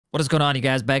What is going on, you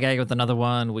guys? Back at you with another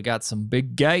one. We got some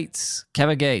big Gates.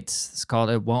 Kevin Gates. It's called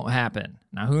It Won't Happen.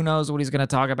 Now, who knows what he's going to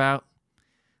talk about?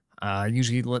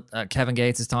 Usually, Kevin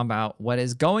Gates is talking about what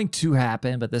is going to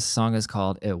happen, but this song is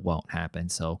called It Won't Happen.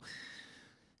 So,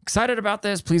 excited about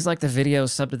this. Please like the video,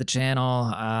 sub to the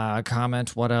channel,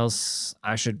 comment what else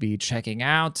I should be checking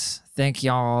out. Thank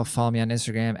y'all. Follow me on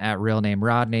Instagram at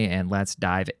realnamerodney, and let's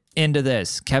dive into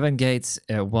this. Kevin Gates,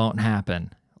 It Won't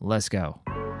Happen. Let's go.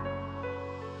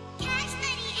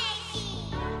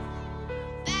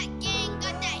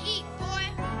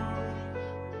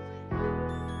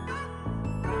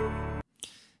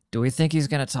 Do we think he's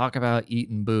going to talk about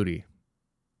eating booty?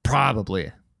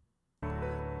 Probably.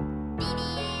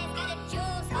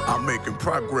 I'm making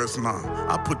progress now.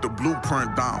 I put the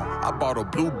blueprint down. I bought a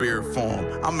blueberry farm.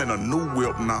 I'm in a new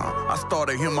whip now. I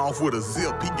started him off with a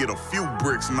zip. He get a few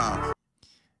bricks now.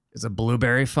 Is a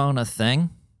blueberry phone a thing?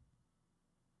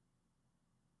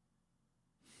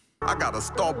 I got a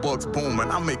Starbucks boom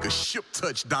and I make a ship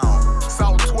touchdown.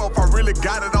 South 12, I really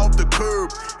got it off the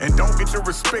curb and don't get the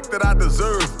respect that I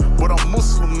deserve. But I'm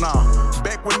Muslim now.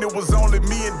 Back when it was only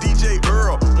me and DJ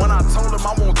Earl. When I told him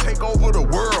I won't take over the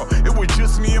world, it was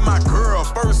just me and my girl.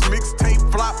 First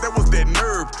mixtape flop, that was that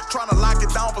nerve. Trying to lock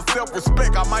it down for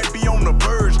self-respect. I might be on the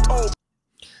verge.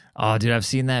 Oh, dude, I've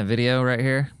seen that video right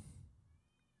here.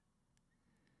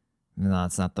 No,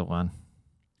 it's not the one.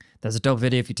 There's a dope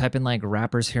video if you type in like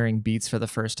rappers hearing beats for the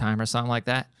first time or something like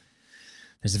that.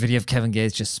 There's a video of Kevin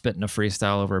Gates just spitting a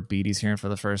freestyle over a beat he's hearing for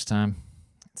the first time.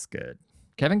 It's good.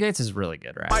 Kevin Gates is really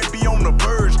good, right? Might be on the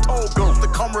verge, told girls to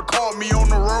come record me on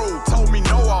the road. Told me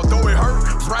no, although it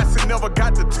hurt. Bryson never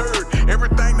got deterred.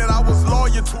 Everything that I was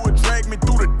loyal to would drag me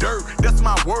through the dirt. That's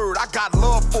my word. I got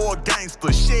love for a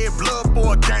gangster, shed blood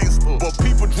for a gangster. But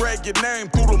people drag your name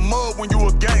through the mud when you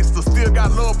a gangster. Still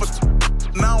got love for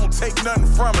now I don't take nothing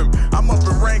from him. I'm up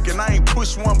in rank and I ain't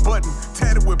push one button.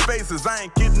 Tatted with faces, I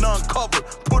ain't getting uncovered.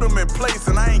 Put them in place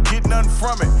and I ain't getting nothing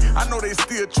from it. I know they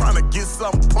still trying to get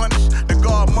something punished. The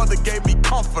godmother gave me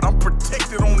comfort. I'm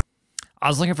protected on. I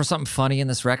was looking for something funny in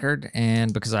this record,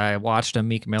 and because I watched a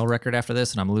Meek Mill record after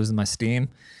this and I'm losing my steam.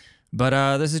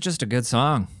 But this is just a good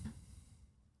song.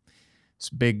 It's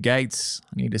Big Gates.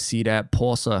 I need to see that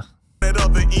Porsche. That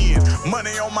other end,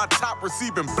 money on my top,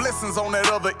 receiving blessings on that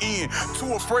other end.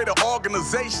 Too afraid of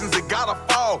organizations that gotta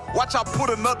fall. Watch I put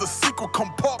another secret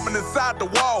compartment inside the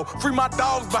wall. Free my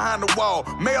dogs behind the wall.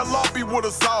 May Allah be with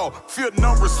us all. Fear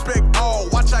none, respect all.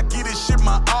 Watch I get this shit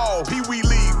my all. Pee-wee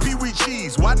league, pee-wee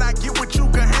cheese. Why not get what you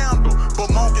can handle?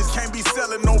 But monkeys can't be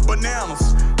selling no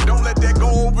bananas. Don't let that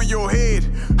go over your head.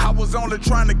 I was only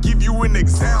trying to give you an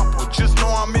example. Just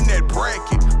know I'm in that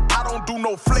bracket. I don't do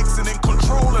no flexing and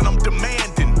controlling, I'm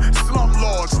demanding.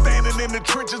 Slumlord standing in the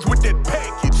trenches with that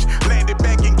package. Landed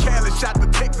back in Cali, shot the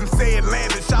text and said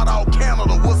landed. Shout out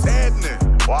Canada, what's happening?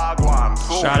 Wagwan.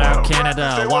 Shout out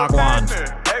Canada, Wagwan.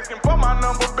 Asking for my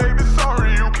number, baby,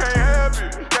 sorry you can't have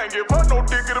it. Can't give her no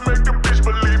dicker to make the bitch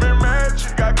believe in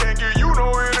magic. I can't give you no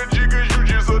energy cause you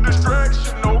just a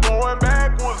distraction. No going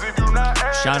backwards if you not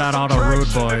acting. Shout out all the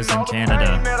rude boys in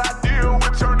Canada.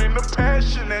 Turning to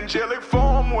passion, angelic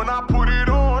form. When I put it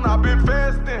on, I've been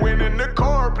fasting. When in the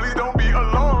car, please don't be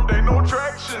alarmed. Ain't no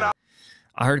traction.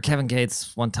 I heard Kevin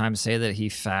Gates one time say that he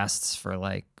fasts for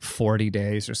like 40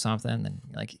 days or something, and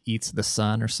like eats the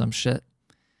sun or some shit,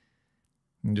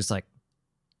 and just like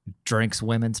drinks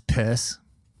women's piss.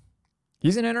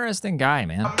 He's an interesting guy,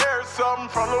 man. I married something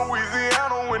from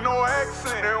Louisiana with no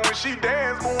accent. And when she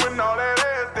dance, moving all that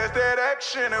ass, that's that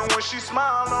action. And when she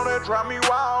smile, all that drive me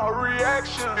wild, her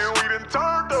reaction. And we done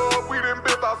turned up, we done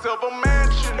built ourselves a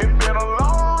mansion. It's been a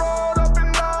long road up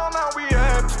and down, now we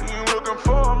happy. You looking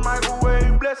for a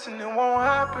microwave blessing, it won't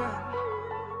happen.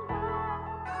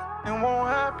 It won't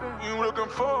happen. You looking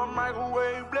for a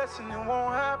microwave blessing, it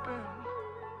won't happen.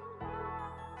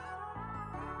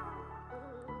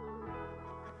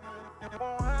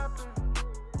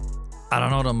 I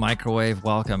don't know what a microwave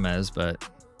welcome is, but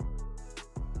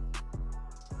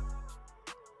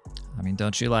I mean,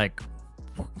 don't you like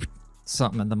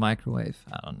something in the microwave?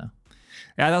 I don't know.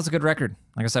 Yeah, that was a good record.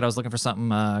 Like I said, I was looking for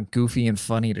something goofy and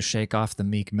funny to shake off the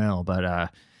Meek Mill,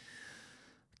 but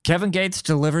Kevin Gates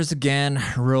delivers again.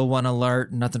 Real one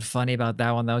alert. Nothing funny about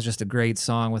that one. That was just a great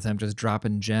song with him just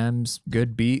dropping gems.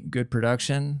 Good beat, good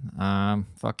production.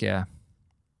 Fuck yeah.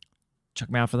 Check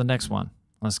me out for the next one.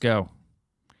 Let's go.